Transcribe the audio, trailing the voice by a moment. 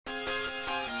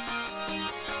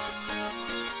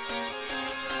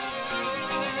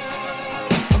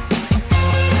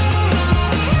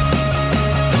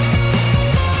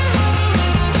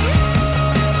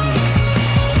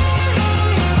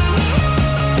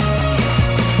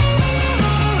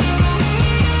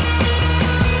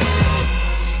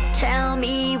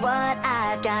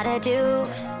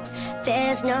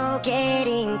There's no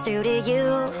getting through to you.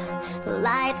 The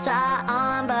lights are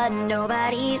on, but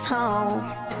nobody's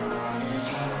home.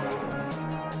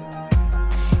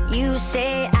 You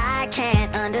say I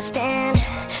can't understand,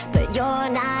 but you're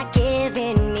not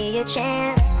giving me a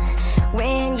chance.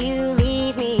 When you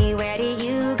leave me, where do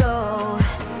you go?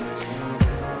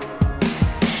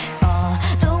 All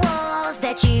the walls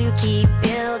that you keep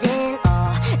building,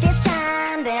 all this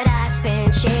time that I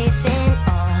spent chasing,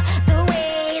 all the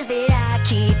ways that I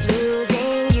keep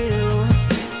losing you.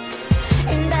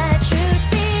 And the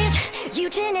truth is, you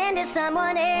turn into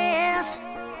someone else.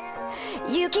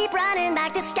 You keep running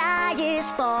like the sky is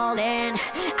falling.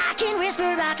 I can whisper,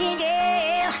 I can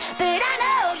yell, but I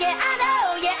know, yeah, I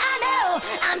know, yeah, I know.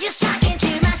 I'm just talking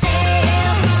to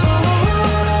myself. Ooh,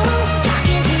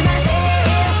 talking to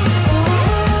myself.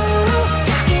 Ooh,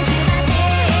 talking to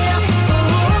myself.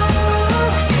 Ooh,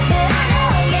 but I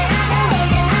know, yeah, I know,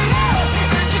 yeah, I know.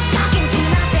 I'm just talking to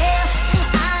myself.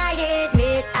 I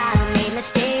admit I made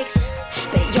mistakes,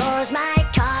 but yours might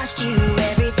cost you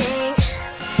everything.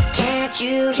 Can't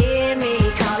you